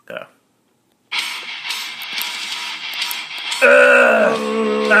America.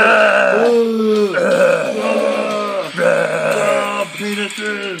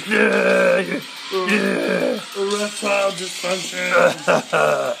 Penises! Erectile dysfunction!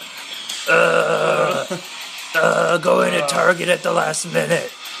 Going to Target at the last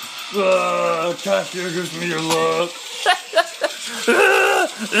minute. Cashier gives me your look.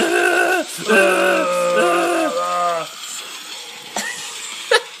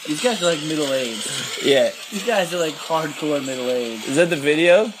 These guys are like middle-aged. Yeah. These guys are like hardcore middle-aged. Is that the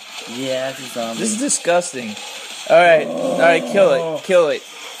video? Yeah, that's a zombie. This is disgusting. Alright, kill it.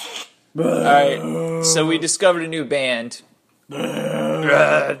 Alright, so we discovered a new band. I'm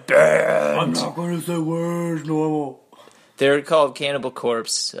not gonna say words normal. They're called Cannibal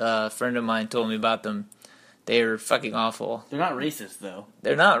Corpse. A friend of mine told me about them. They're fucking awful. They're not racist, though.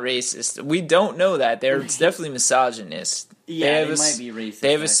 They're not racist. We don't know that. They're definitely misogynist. Yeah, they might be racist.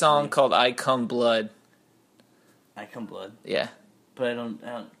 They have a song called I Come Blood. I Come Blood. Yeah. But I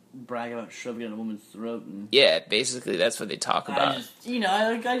don't brag about shoving it in a woman's throat. And Yeah, basically that's what they talk about.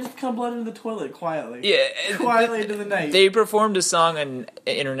 I just come blood into the toilet quietly. Yeah. Quietly into the night. They performed a song on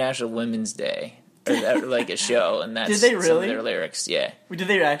International Women's Day. Or like a show, and that's Did they some really? of their lyrics. Yeah. Did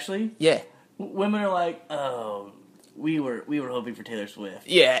they actually? Yeah. Women are like, oh, we were hoping for Taylor Swift.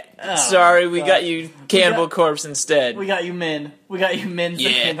 Yeah. Oh, Sorry, we God. got you Cannibal Corpse instead. We got you men.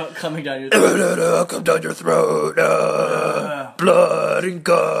 Thinking about coming down your throat. Come down your throat. Blood and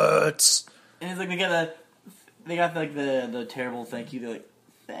guts. And it's like they got like the terrible thank you. They're like,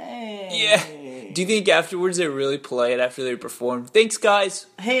 thanks. Yeah. Do you think afterwards they're really polite after they perform? Thanks, guys.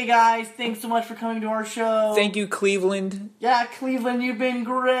 Hey guys, thanks so much for coming to our show. Thank you, Cleveland. Yeah, Cleveland, you've been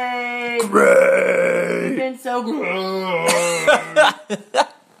great. Great. You've been so great.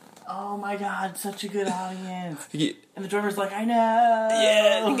 Oh my God, such a good audience. Yeah. And the drummer's like, I know.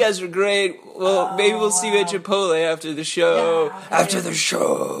 Yeah, you guys were great. Well, maybe we'll see you at Chipotle after the show. Yeah, after the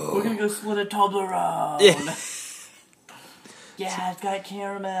show. We're gonna go split a Toblerone. Yeah. Yeah, it's got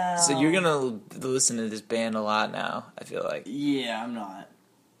caramel. So you're gonna listen to this band a lot now, I feel like. Yeah, I'm not.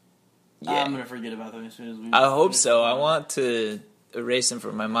 Yeah. I'm gonna forget about them as soon as we... I hope so. I want to erase them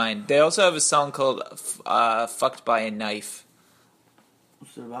from my mind. They also have a song called Fucked by a Knife.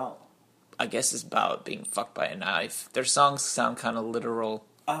 What's it about? I guess it's about being fucked by a knife. Their songs sound kind of literal.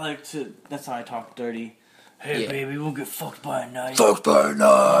 I like to... That's how I talk dirty. Hey, Yeah. baby, we'll get fucked by a knife. Fucked by a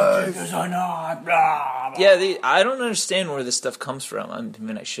knife! Because I know. Blah, blah. Yeah, I don't understand where this stuff comes from. I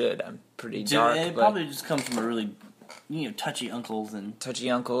mean, I should. I'm pretty dark, It but... probably just comes from a really, touchy uncles and... Touchy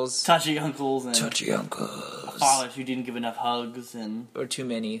uncles. Touchy uncles and... Touchy uncles. Fathers who didn't give enough hugs and... Or too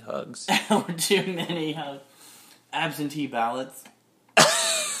many hugs. or too many hugs. Absentee ballots.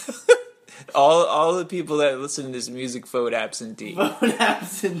 All the people that listen to this music vote absentee. Vote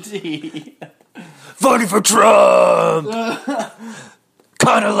absentee. Voting for Trump!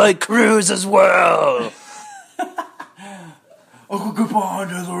 Kind of like Cruz as well! Uncle Capone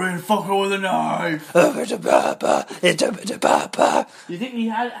does Lorraine fuck her with a knife. You think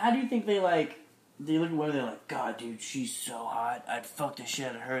how do you think they like? They look at women, they're like, God, dude, she's so hot. I'd fuck the shit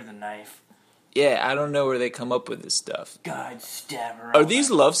out of her with a knife. Yeah, I don't know where they come up with this stuff. God, I'd stab her. Are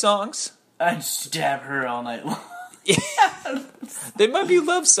these love songs? I'd stab her all night long. They might be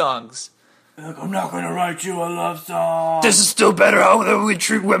love songs. Look, I'm not gonna write you a love song. This is still better how we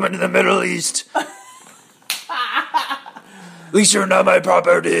treat women in the Middle East. At least you're not my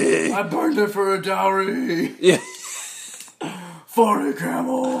property. I burned it for a dowry. Yeah. 40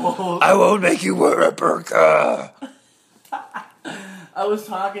 camels. I won't make you wear a burqa. I was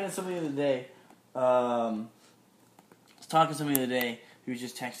talking to somebody the other day. Who was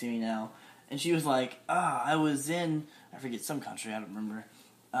just texting me now. And she was like, I was in, I forget, some country, I don't remember.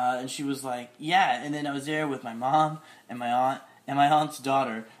 And she was like, yeah, and then I was there with my mom and my aunt and my aunt's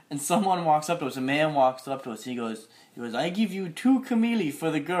daughter. And someone walks up to us, a man walks up to us, and he goes, I give you 2 cameli for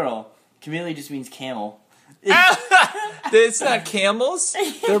the girl. Cameli just means camel. It's not camels?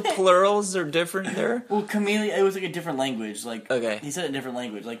 Their plurals are different there? Well, cameli, it was like a different language. Like, okay. He said a different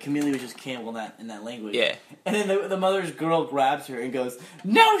language. Like, cameli was just camel in that language. Yeah. And then the mother's girl grabs her and goes,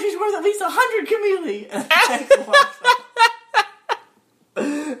 no, she's worth at least 100 cameli! And the walks up.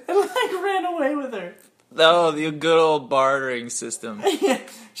 And, like, ran away with her. Oh, the good old bartering system. Yeah.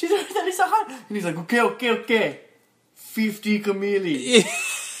 She's worth at least 100. And he's like, okay. 50 cameli. Yeah.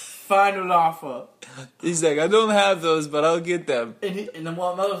 Final offer. He's like, I don't have those, but I'll get them. And the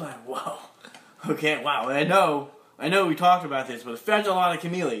mother's like, whoa. Okay, wow, I know we talked about this, but that's a lot of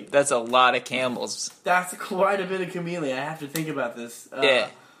cameli. That's a lot of camels. That's quite a bit of cameli. I have to think about this. Yeah.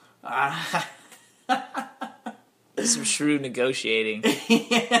 Some shrewd negotiating.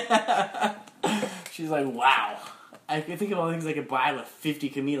 She's like, wow. I can think of all the things I could buy with 50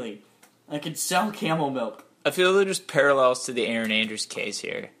 chameleon. I could sell camel milk. I feel there's parallels to the Aaron Andrews case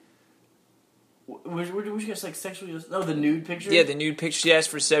here. Which gets like sexually... Oh, the nude picture? Yeah, the nude picture. She asked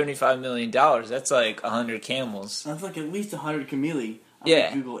for $75 million. That's like 100 camels. That's like at least 100 chameleon. I'm Yeah.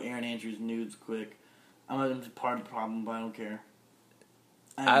 gonna Google Aaron Andrews nudes quick. I'm part of the problem, but I don't care.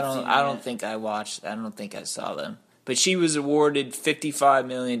 I don't think I saw them. But she was awarded $55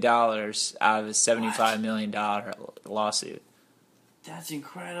 million out of a $75 million lawsuit. That's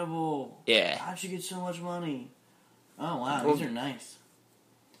incredible. Yeah. How'd she get so much money? Oh, wow. Well, These are nice.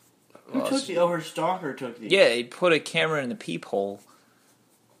 Who took these? Oh, her stalker took these. Yeah, he put a camera in the peephole.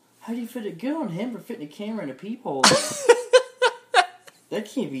 How do you fit it? Good on him for fitting a camera in a peephole. That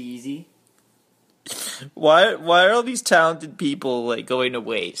can't be easy. Why are all these talented people like going to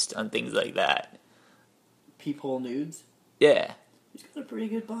waste on things like that? Peephole nudes? Yeah. He's got a pretty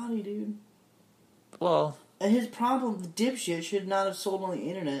good body, dude. Well, And his problem, the dipshit, should not have sold on the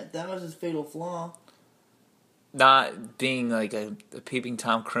internet. That was his fatal flaw. not being like a peeping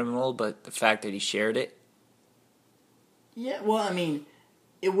Tom criminal, but the fact that he shared it. Yeah, well, I mean,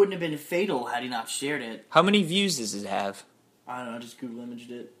 it wouldn't have been fatal had he not shared it. How many views does it have? I don't know, I just Google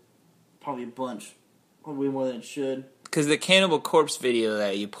imaged it. Probably a bunch. Probably more than it should. Because the Cannibal Corpse video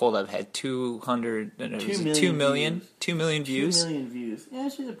that you pulled up had 2 million views. 2 million views. Yeah,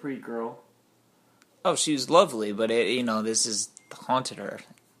 she's a pretty girl. Oh, she was lovely, but this is haunted her.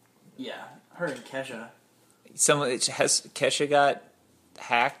 Yeah, her and Kesha. Kesha got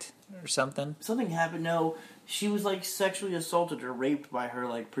hacked or something. Something happened. No, she was like sexually assaulted or raped by her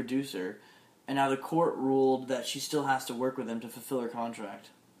like producer, and now the court ruled that she still has to work with him to fulfill her contract.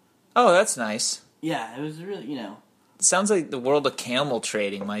 Oh, that's nice. Yeah, it was really It sounds like the world of camel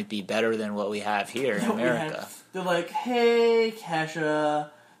trading might be better than what we have here in America. They're like, hey,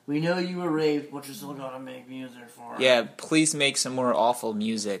 Kesha, we know you were raped, but you still gotta make music for her. Yeah, please make some more awful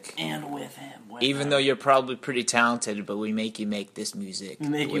music. And with him. Even though you're probably pretty talented, but we make you make this music. We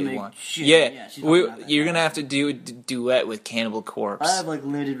make you make shit. Yeah, she's not about that you're guy. gonna have to do a duet with Cannibal Corpse. I have like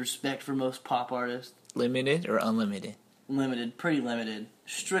limited respect for most pop artists. Limited or unlimited? Limited, pretty limited.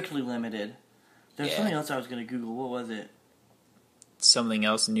 Strictly limited. There's Yeah. something else I was gonna Google. What was it? Something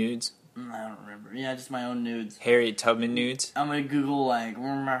else nudes? I don't remember. Yeah, just my own nudes. Harriet Tubman nudes? I'm gonna Google like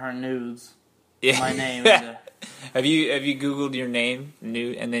remember her nudes. Yeah. My name. Have you Googled your name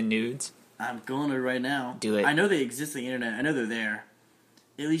nude and then nudes? I'm going to right now. Do it. I know they exist on the internet. I know they're there.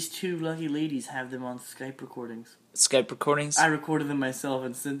 At least 2 lucky ladies have them on Skype recordings. Skype recordings? I recorded them myself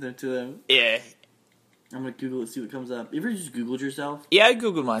and sent them to them. Yeah. I'm gonna Google it, see what comes up. You ever just Googled yourself? Yeah, I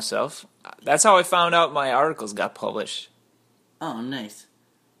Googled myself. That's how I found out my articles got published. Oh, nice.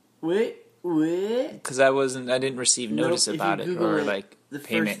 Wait. Because I didn't receive notice Nope, if about you it Google or it, like the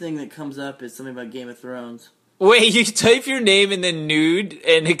payment. first thing that comes up is something about Game of Thrones. Wait, you type your name and then nude,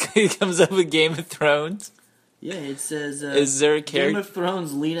 and it comes up with Game of Thrones? Yeah, it says. Is there a Game character? of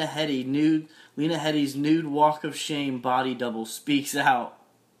Thrones. Lena Headey's nude walk of shame body double speaks out.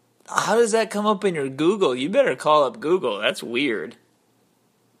 How does that come up in your Google? You better call up Google. That's weird.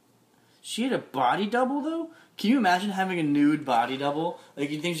 She had a body double though. Can you imagine having a nude body double?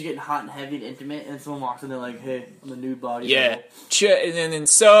 Like you think she's getting hot and heavy and intimate, and someone walks in there like, "Hey, I'm a nude body Yeah. double." And then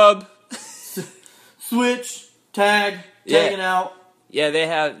sub. Switch, tagging out. Yeah,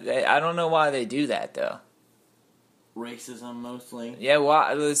 I don't know why they do that, though. Racism, mostly. Yeah,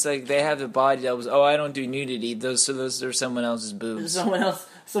 why? It's like they have the body doubles. Oh, I don't do nudity. Those are someone else's boobs. Someone else.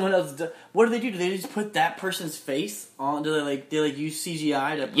 What do they do? Do they just put that person's face on? Do they use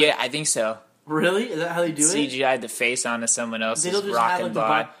CGI to? Yeah, I think so. Really? Is that how they do it? CGI the face onto someone else's They don't just have rockin' like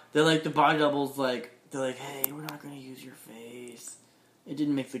bod. they're like the body doubles. They're like, hey, we're not going to use your face. It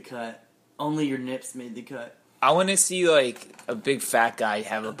didn't make the cut. Only your nips made the cut. I want to see like a big fat guy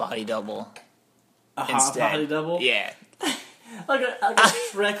have a body double. A hot Instead. body double. Yeah. like a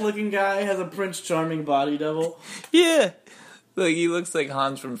Shrek-looking guy has a Prince Charming body double. Yeah. Like he looks like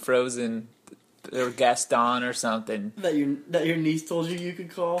Hans from Frozen or Gaston or something. That your niece told you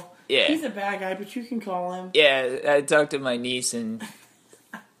could call. Yeah. He's a bad guy, but you can call him. Yeah, I talked to my niece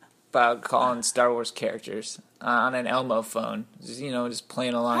about calling Star Wars characters on an Elmo phone. Just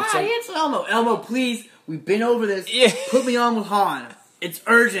playing along. Hi, it's Elmo. Elmo, please. We've been over this. Yeah. Put me on with Han. It's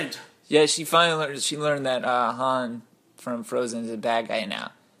urgent. Yeah, she finally learned that Han from Frozen is a bad guy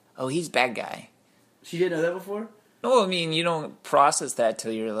now. Oh, he's a bad guy. She didn't know that before? No, I mean, you don't process that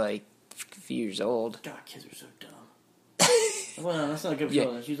till you're like a few years old. God, kids are so dumb. Well, no, that's not good for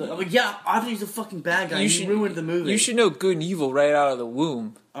children. She's like, I'm like, yeah, I think he's a fucking bad guy. You ruined the movie. You should know good and evil right out of the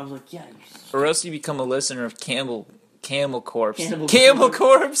womb. I was like, yeah. Or else you become a listener of Camel Corpse. Camel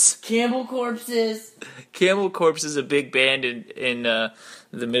Corpse. Camel corpses. Camel Corpse is a big band in the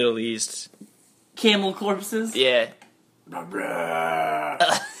Middle East. Camel corpses. Yeah. Cut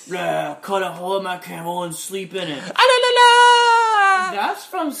a hole in my camel and sleep in it. That's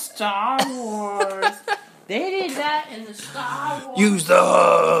from Star Wars. They did that in the Star Wars. Use the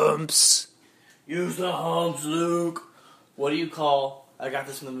humps. Use the humps, Luke. What do you call... I got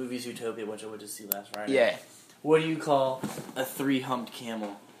this from the movie Zootopia, which I went to see last Friday. Yeah. What do you call a 3-humped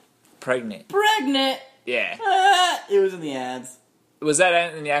camel? Pregnant. Pregnant! Yeah. It was in the ads. Was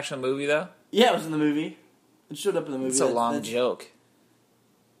that in the actual movie, though? Yeah, it was in the movie. It showed up in the movie. It's a long joke.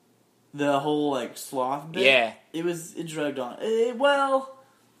 The whole, sloth bit? Yeah. It dragged on. It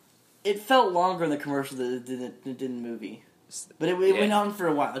felt longer in the commercial than it did in the movie. But it went on for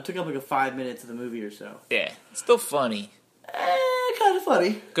a while. It took up 5 minutes of the movie or so. Yeah. It's still funny. Kind of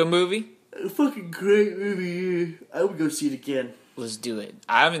funny. Good movie? A fucking great movie. I would go see it again. Let's do it.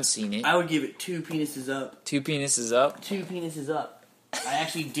 I haven't seen it. I would give it 2 penises up. 2 penises up? 2 penises up. I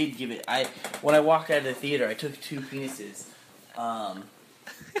actually did give it. When I walked out of the theater, I took 2 penises, and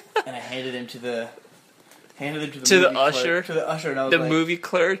I handed them to the usher. To the usher, and I was the movie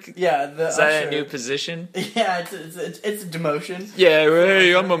clerk. Yeah, the Is usher. that a new position? Yeah, it's a demotion. Yeah,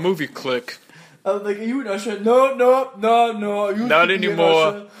 hey, I'm a movie clerk. I was like, "Are you an usher?" No. Not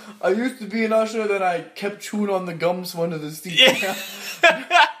anymore. I used to be an usher, then I kept chewing on the gums under the seat. Yeah.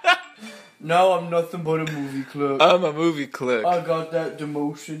 Now I'm nothing but a movie clerk. I'm a movie clerk. I got that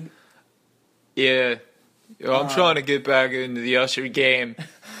demotion. Yeah. I'm trying to get back into the usher game.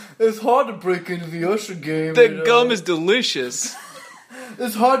 It's hard to break into the usher game. The gum is delicious.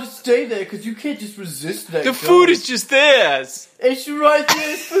 It's hard to stay there because you can't just resist that. The food is just theirs. It's right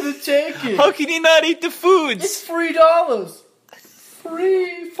there for the taking. How can you not eat the foods? It's $3.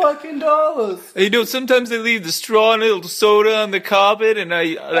 $3 You know, sometimes they leave the straw and a little soda on the carpet, and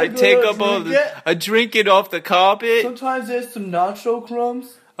I take up all I drink it off the carpet. Sometimes there's some nacho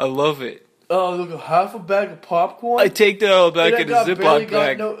crumbs. I love it. Oh, look, half a bag of popcorn. I take that all back in a Ziploc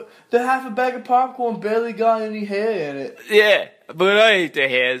bag. The half a bag of popcorn barely got any hair in it. Yeah, but I ate the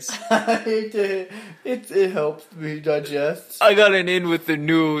hairs. I hate to. It helps me digest. I got an in with the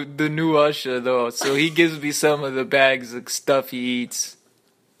new usher though, so he gives me some of the bags of stuff he eats.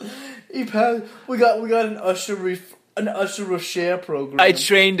 We got an usher share program. I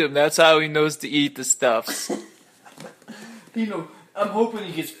trained him. That's how he knows to eat the stuffs. I'm hoping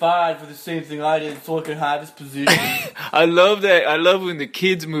he gets fired for the same thing I did, so I can have his position. I love that. I love when the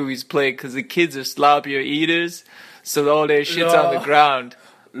kids' movies play because the kids are sloppier eaters, so all their shit's on the ground.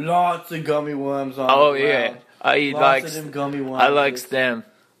 Lots of gummy worms on the ground. Yeah. I eat Lots of them gummy worms. I likes them.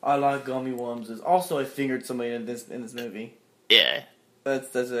 I like gummy worms. Also, I fingered somebody in this movie. Yeah.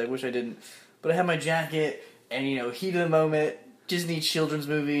 That's I wish I didn't. But I had my jacket, and heat of the moment, Disney children's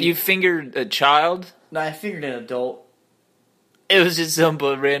movie. You fingered a child? No, I fingered an adult. It was just some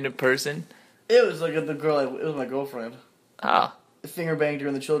random person? It was like the girl, it was my girlfriend. Oh. I finger banged her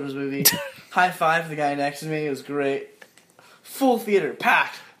in the children's movie. High five for the guy next to me, it was great. Full theater,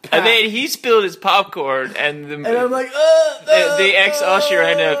 packed. And then he spilled his popcorn, and I'm like, the ex-usher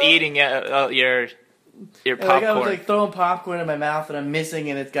ended up eating your popcorn. Like I was throwing popcorn in my mouth, and I'm missing,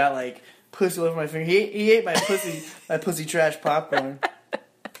 and it's got pussy all over my finger. He ate my pussy trash popcorn.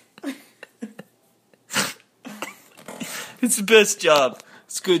 It's the best job.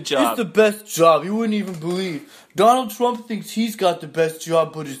 It's a good job. It's the best job. You wouldn't even believe. Donald Trump thinks he's got the best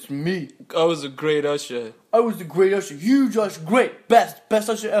job, but it's me. I was a great usher. I was the great usher. Huge usher. Great. Best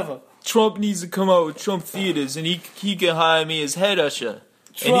usher ever. Trump needs to come out with Trump Theaters, and he can hire me as head usher.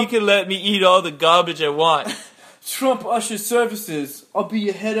 And he can let me eat all the garbage I want. Trump Usher Services. I'll be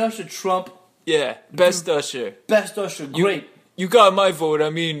your head usher, Trump. Yeah. Best usher. Best usher. Great. You got my vote.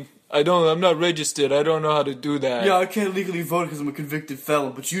 I mean... I'm not registered. I don't know how to do that. Yeah, I can't legally vote because I'm a convicted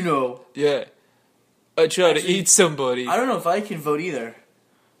felon, but Yeah. I try to eat somebody. I don't know if I can vote either.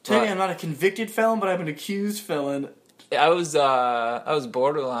 Technically, I'm not a convicted felon, but I'm an accused felon. I was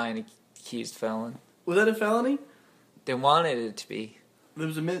borderline accused felon. Was that a felony? They wanted it to be. There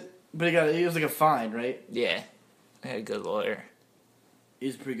was but it was like a fine, right? Yeah. I had a good lawyer.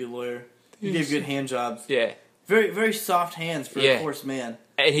 He's a pretty good lawyer. He gave good hand jobs. Yeah. Very, very soft hands for a coarse man.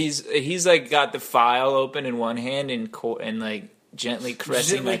 And he's got the file open in one hand and gently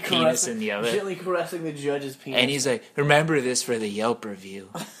caressing my penis in the other. Gently caressing the judge's penis. And he's like, remember this for the Yelp review.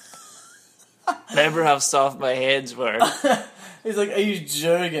 Remember how soft my hands were. He's like, I use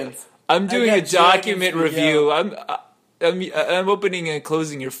Jergens. I'm doing a document review. I'm opening and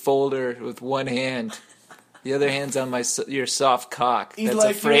closing your folder with one hand. The other hand's on your soft cock. He's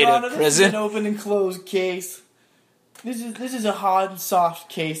that's afraid of prison. An open and closed case. This is a hard and soft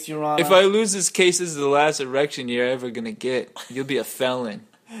case, Your Honor. If I lose this case, this is the last erection you're ever gonna get. You'll be a felon.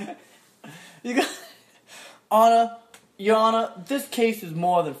 Your Honor, this case is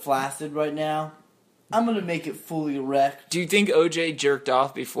more than flaccid right now. I'm gonna make it fully erect. Do you think OJ jerked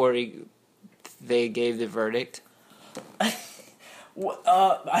off before they gave the verdict? I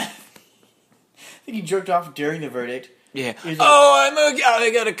think he jerked off during the verdict. Yeah. Like,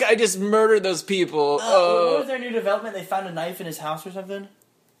 I just murdered those people. What was their new development? They found a knife in his house or something?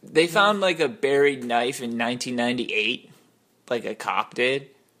 They found like a buried knife in 1998, like a cop did.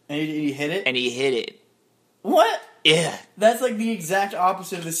 And he hit it? And he hit it. What? Yeah. That's like the exact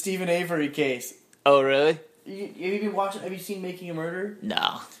opposite of the Stephen Avery case. Oh, really? Have you seen Making a Murder?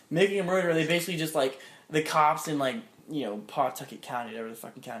 No. Making a Murder, they basically just like the cops in like, you know, Pawtucket County, whatever the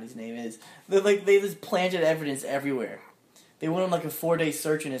fucking county's name is. They just planted evidence everywhere. They went on like a 4-day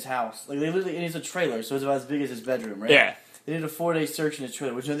search in his house. Like they literally, and it's a trailer, so it's about as big as his bedroom, right? Yeah. They did a 4-day search in his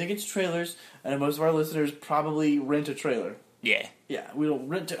trailer, which I think it's trailers, and most of our listeners probably rent a trailer. Yeah. Yeah, we don't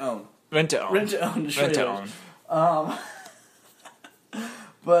rent to own. Rent to own. Rent to own the trailers. Rent to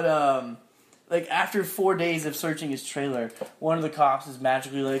own. Like, after 4 days of searching his trailer, one of the cops is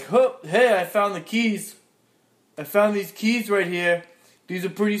magically like, oh, hey, I found the keys. I found these keys right here. These are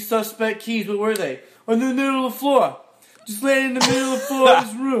pretty suspect keys. What were they? On the middle of the floor. Just laying in the middle of the floor of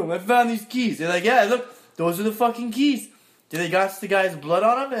this room. I found these keys. They're like, yeah, look, those are the fucking keys. Did they got the guy's blood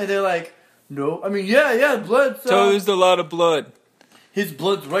on them? And they're like, no. I mean, yeah, blood. So there's a lot of blood. His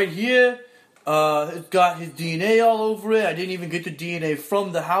blood's right here. It's got his DNA all over it. I didn't even get the DNA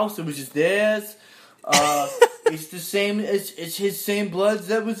from the house. It was just theirs. It's the same. It's his same blood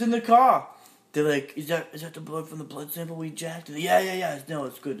that was in the car. They're like, is that the blood from the blood sample we jacked? Like, yeah. No,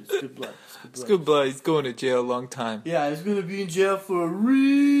 it's good. It's good blood. It's good blood. He's going to jail a long time. Yeah, he's going to be in jail for a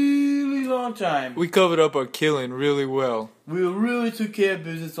really long time. We covered up our killing really well. We really took care of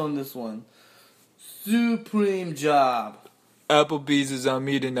business on this one. Supreme job. Applebee's is on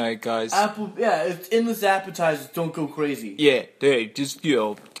me tonight, guys. It's endless appetizers. Don't go crazy. Yeah, hey, just,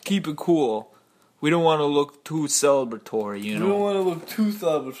 keep it cool. We don't want to look too celebratory, you know. We don't want to look too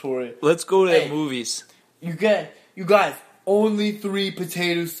celebratory. Let's go to the movies. You guys, only 3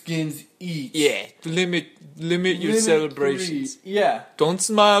 potato skins each. Yeah, limit your celebrations. 3. Yeah. Don't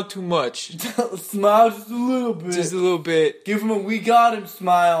smile too much. Smile just a little bit. Just a little bit. Give him a "we got him"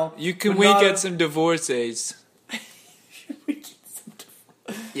 smile. You can wink at some divorcees.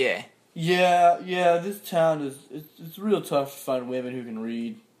 Yeah. Yeah, this town it's real tough to find women who can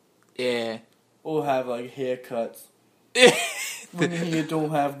read. Yeah. Or have, like, haircuts. Women here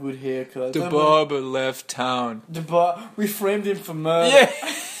don't have good haircuts. The barber left town. We framed him for murder. Yeah.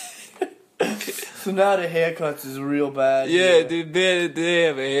 So now the haircuts is real bad. Yeah, they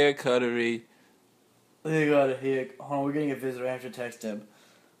have a haircuttery. They got a hair. Hold on, we're getting a visitor. I have to text him.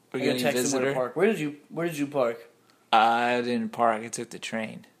 We're getting a visitor? Park. Where did you park? I didn't park. I took the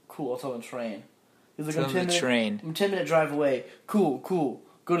train. Cool, I'll tell him train. He's like, I'm 10-minute drive away. Cool.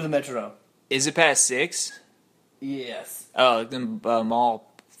 Go to the metro. Is it past 6? Yes. Oh, the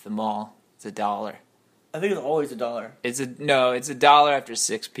mall. The mall. It's $1. I think it's always $1. It's $1 after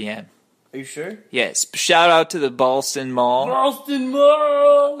 6 p.m. Are you sure? Yes. Shout out to the Ballston Mall. Ballston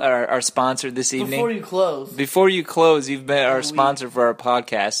Mall! Our sponsor this evening. Before you close, you've been our sponsor for our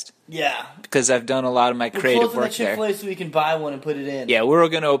podcast. Yeah. Because I've done a lot of my creative work there. Chick-fil-A so we can buy one and put it in. Yeah, we're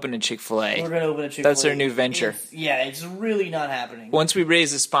going to open a Chick-fil-A. That's our new venture. It's really not happening. Once we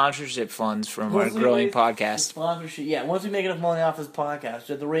raise the sponsorship funds from our growing podcast. Once we make enough money off this podcast,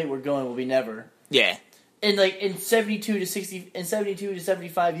 at the rate we're going, will be never. Yeah. In 72 to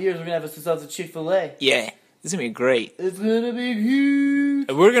 75 years, we're gonna have a successful Chick-fil-A. Yeah, this is gonna be great. It's gonna be huge.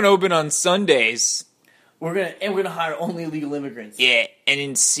 And we're gonna open on Sundays. We're gonna hire only illegal immigrants. Yeah, and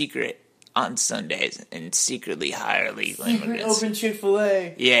in secret on Sundays, and secretly hire illegal immigrants. Open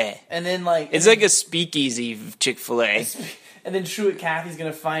Chick-fil-A. Yeah, and then it's like a speakeasy Chick-fil-A. And then Truett Cathy's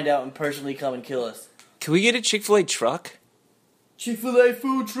gonna find out and personally come and kill us. Can we get a Chick-fil-A truck? Chick-fil-A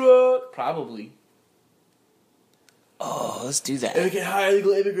food truck, probably. Oh, let's do that. And we can hire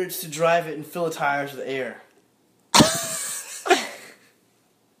illegal immigrants to drive it and fill the tires with air.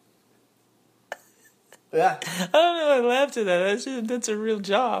 Yeah. I don't know. I laughed at that. That's a real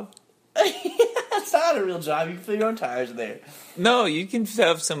job. That's not a real job. You can fill your own tires with air. No, you can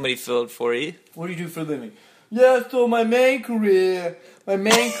have somebody fill it for you. What do you do for a living? Yeah, so my main career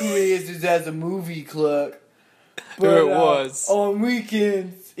is as a movie clerk. But, it was. On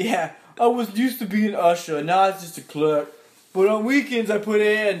weekends, yeah. I was used to be an usher, now it's just a clerk. But on weekends, I put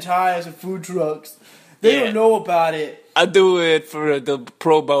air in tires of food trucks. They don't know about it. I do it for the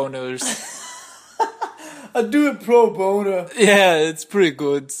pro boners. I do it pro bono. Yeah, it's pretty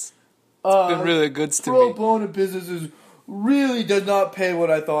good. It's been really good to pro me. Pro bono businesses really does not pay what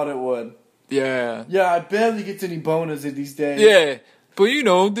I thought it would. Yeah. Yeah, I barely get any bonuses these days. Yeah,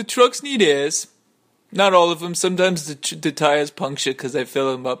 but the trucks need airs. Not all of them. Sometimes the tires puncture because I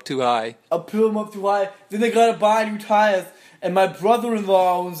fill them up too high. I fill them up too high. Then they gotta buy new tires. And my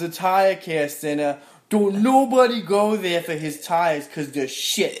brother-in-law owns a tire care center. Don't nobody go there for his tires because they're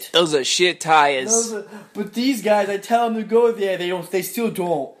shit. Those are shit tires. But these guys, I tell them to go there, they still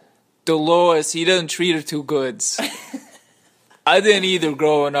don't. Dolores, he doesn't treat her too good. I didn't either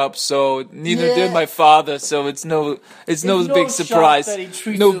growing up, so neither did my father. So it's no big surprise.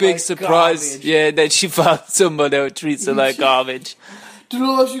 No big surprise. Garbage. Yeah, that she found somebody that treats her like garbage.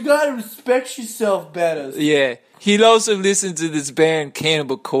 Dolores, you gotta respect yourself better. Yeah, he also listens to this band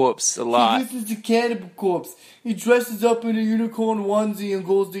Cannibal Corpse a lot. He listens to Cannibal Corpse. He dresses up in a unicorn onesie and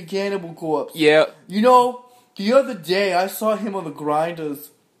goes to Cannibal Corpse. Yeah. The other day I saw him on the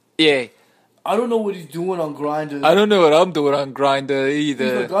Grinders. Yeah. I don't know what he's doing on Grindr. I don't know what I'm doing on Grindr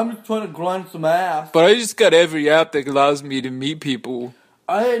either. He's like, I'm just trying to grind some ass. But I just got every app that allows me to meet people.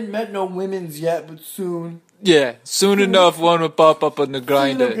 I ain't met no women's yet, but soon. Yeah, soon enough one will pop up on the Soon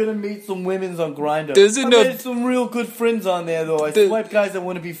Grindr. I'm gonna meet some women's on Grindr. I no... made some real good friends on there, though. I swipe guys I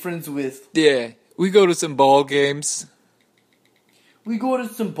want to be friends with. Yeah, we go to some ball games. We go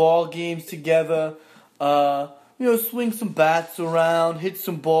to some ball games together. Swing some bats around, hit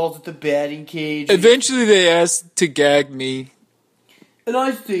some balls at the batting cage. Eventually they asked to gag me. And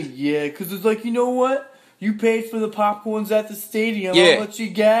I say yeah, because it's like, you know what? You paid for the popcorns at the stadium. Yeah. How much you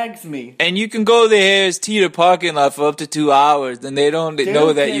gags me? And you can go to the Harris Teeter parking lot for up to 2 hours, and they don't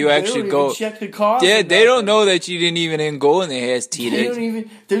know that you actually go. Even check the car. Yeah, they don't know that you didn't even go in the Harris Teeter.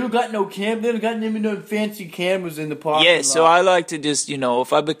 They don't got no They don't got even no fancy cameras in the parking lot. Yeah, so I like to just,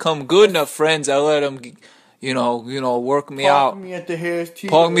 if I become good enough friends, I let them, work me out. Park me at the Harris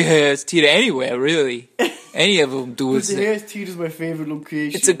Teeter. Park me Harris Teeter anywhere, really. Any of them do it. The Harris Teeter is my favorite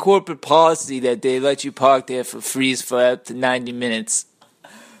location. It's a corporate policy that they let you park there for free for up to 90 minutes.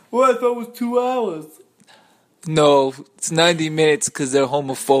 Well, I thought it was 2 hours. No, it's 90 minutes because they're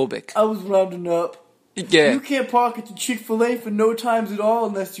homophobic. I was rounding up. Yeah. You can't park at the Chick-fil-A for no times at all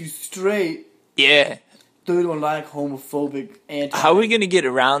unless you straight. Yeah. They don't like homophobic anti. How are we going to get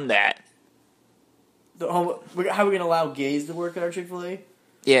around that? How are we going to allow gays to work at our Chick-fil-A?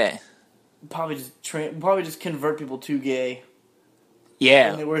 Yeah. Probably just convert people to gay.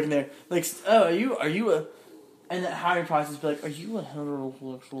 Yeah. When they work in there. Like, oh, are you a... And that hiring process be like, are you a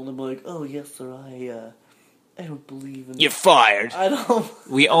heterosexual? And they'll be like, oh, yes, sir, I don't believe in... You're fired. I don't...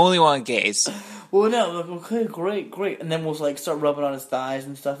 We only want gays. Well, no, like, okay, great. And then we'll, start rubbing on his thighs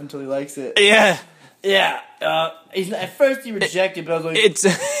and stuff until he likes it. Yeah. Yeah. At first he rejected, but I was like, it's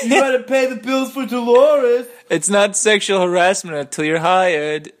you gotta pay the bills for Dolores. It's not sexual harassment until you're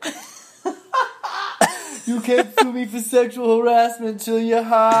hired. You can't sue me for sexual harassment until you're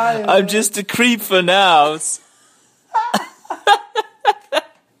hired. I'm just a creep for now.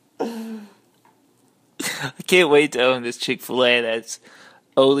 I can't wait to own this Chick-fil-A that's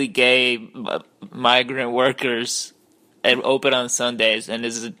only gay migrant workers and open on Sundays and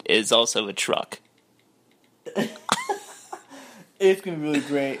is also a truck. It's gonna be really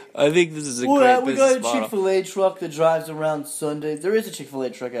great. I think this is a great business model. We got a Chick-fil-A truck that drives around Sundays. There is a Chick-fil-A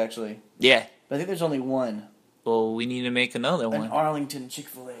truck, actually. Yeah. But I think there's only one. Well, we need to make another one. An Arlington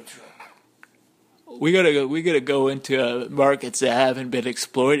Chick-fil-A truck. We gotta go into markets that haven't been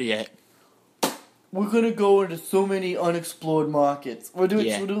explored yet. We're gonna go into so many unexplored markets.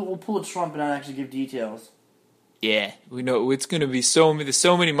 We'll pull a Trump and not actually give details. Yeah, we know it's gonna be there's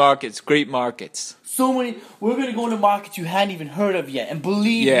so many markets, great markets. So many. We're gonna go into markets you hadn't even heard of yet, and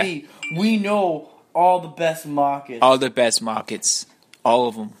believe me, we know all the best markets. All the best markets, all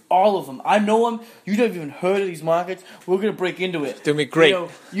of them. All of them. I know them. You haven't even heard of these markets. We're gonna break into it. They'll be great.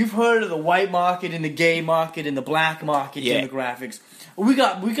 You've heard of the white market and the gay market and the black market demographics. We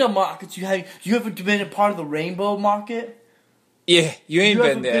got markets you haven't been a part of the rainbow market. Yeah, you ain't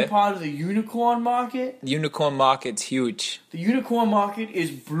been there. You haven't been part of the unicorn market. The unicorn mark's huge. The unicorn market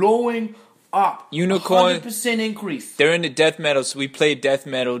is blowing up. Unicorn 100% increase. They're into death metal, so we play death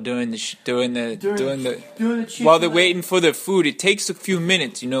metal during the while they're waiting for their food. It takes a few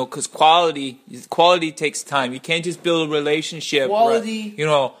minutes, because quality takes time. You can't just build a relationship. Quality,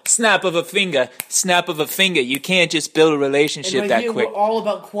 snap of a finger. You can't just build a relationship that quick. We're all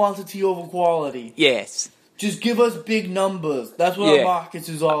about quantity over quality. Yes. Just give us big numbers. That's what our markets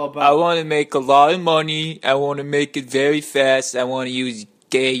is all about. I want to make a lot of money. I want to make it very fast. I want to use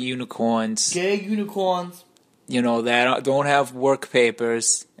gay unicorns. That don't have work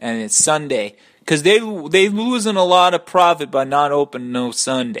papers, and it's Sunday. Because they losing a lot of profit by not opening no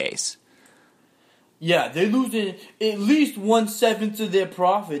Sundays. Yeah, they're losing at least 1/7 of their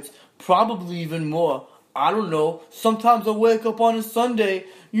profits, probably even more. I don't know. Sometimes I wake up on a Sunday,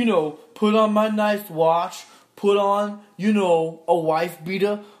 put on my nice watch, put on, a wife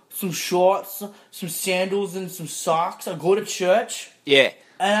beater, some shorts, some sandals, and some socks. I go to church. Yeah.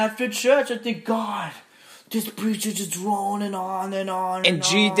 And after church, I think, God, this preacher just droning on and on and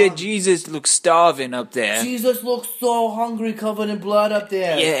on. Jesus looks starving up there. Jesus looks so hungry, covered in blood up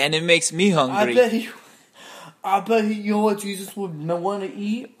there. Yeah, and it makes me hungry. I bet he, you know what Jesus would want to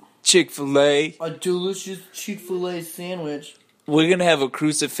eat? Chick-fil-A. A delicious Chick-fil-A sandwich. We're going to have a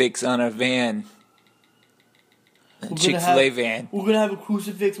crucifix on our van. Chick-fil-A van. We're going to have a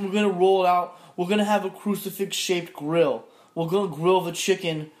crucifix. We're going to roll it out. We're going to have a crucifix-shaped grill. We're going to grill the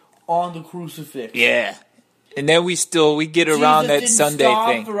chicken on the crucifix. Yeah. And then we get around that Sunday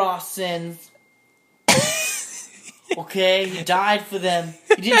thing. Jesus didn't starve for our sins. Okay? He died for them.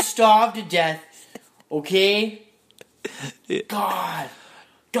 He didn't starve to death. Okay? God,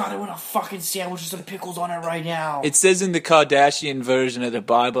 I want a fucking sandwich with some pickles on it right now. It says in the Kardashian version of the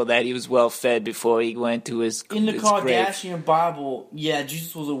Bible that he was well fed before he went to his grave. In the Kardashian Bible, yeah,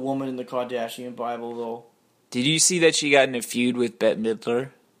 Jesus was a woman in the Kardashian Bible, though. Did you see that she got in a feud with Bette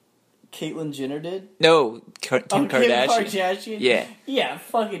Midler? Caitlyn Jenner did? No, Kim Kardashian. Kim Kardashian? Yeah. Yeah,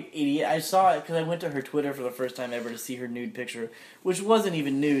 fucking idiot. I saw it because I went to her Twitter for the first time ever to see her nude picture, which wasn't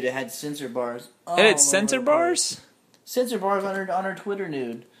even nude. It had censor bars. It had censor bars? Censor bars on her Twitter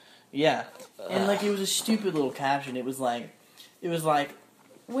nude. Yeah. And it was a stupid little caption. It was like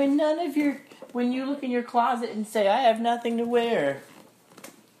when you look in your closet and say, I have nothing to wear.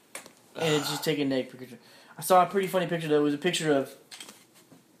 And it's just taking a naked picture. I saw a pretty funny picture though. It was a picture of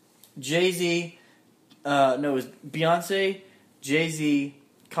Jay-Z, it was Beyonce, Jay-Z,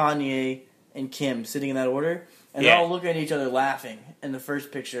 Kanye, and Kim sitting in that order. And they're all looking at each other laughing in the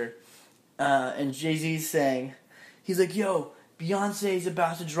first picture. And Jay-Z's saying, he's like, yo, Beyonce's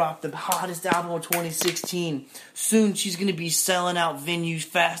about to drop the hottest album of 2016. Soon she's going to be selling out venues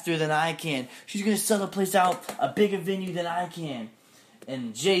faster than I can. She's going to sell the place out a bigger venue than I can.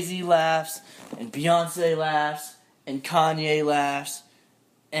 And Jay-Z laughs, and Beyonce laughs, and Kanye laughs.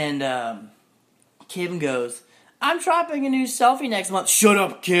 And Kim goes, I'm dropping a new selfie next month. Shut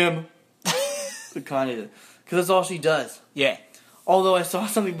up, Kim. But Kanye did. Because that's all she does. Yeah. Although I saw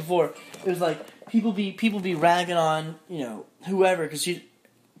something before. It was like, people be ragging on, whoever. Because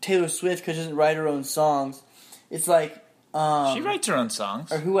Taylor Swift, because she doesn't write her own songs. It's like, she writes her own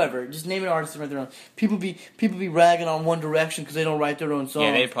songs. Or whoever. Just name an artist and write their own. People be ragging on One Direction because they don't write their own songs.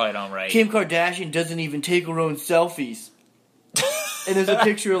 Yeah, they probably don't write. Kim Kardashian doesn't even take her own selfies. And there's a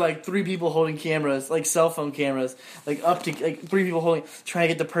picture of, 3 people holding cameras, cell phone cameras, up to, 3 people trying to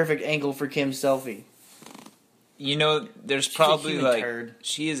get the perfect angle for Kim's selfie. There's probably, turd.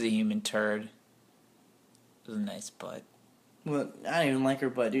 She is a human turd. It was a nice butt. Well, I don't even like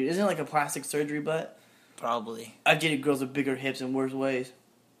her butt, dude. Isn't it a plastic surgery butt? Probably. I've dated girls with bigger hips in worse ways.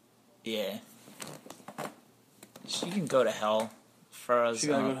 Yeah. She can go to hell for us. She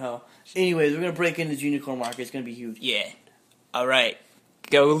gotta go to hell. Anyways, we're gonna break into the unicorn market. It's gonna be huge. Yeah. All right.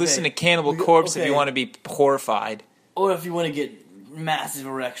 Go listen to Cannibal Corpse if you want to be horrified. Or if you want to get massive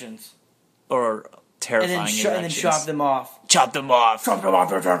erections. Or terrifying erections. And then chop them off. Chop them off. Chop them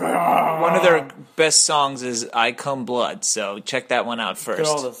off. One of their best songs is I Come Blood, so check that one out first. They're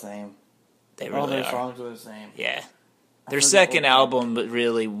all the same. They really all their are. songs are the same. Yeah. Their second album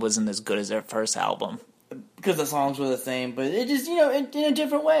really wasn't as good as their first album. Because the songs were the same, but it just, in a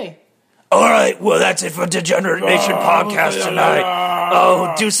different way. All right, well, that's it for Degenerate Nation podcast tonight.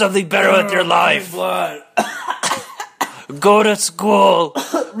 Oh, do something better with your life. Go to school.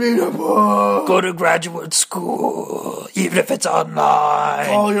 Read a book. Go to graduate school, even if it's online.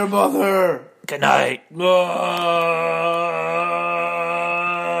 Call your mother. Good night.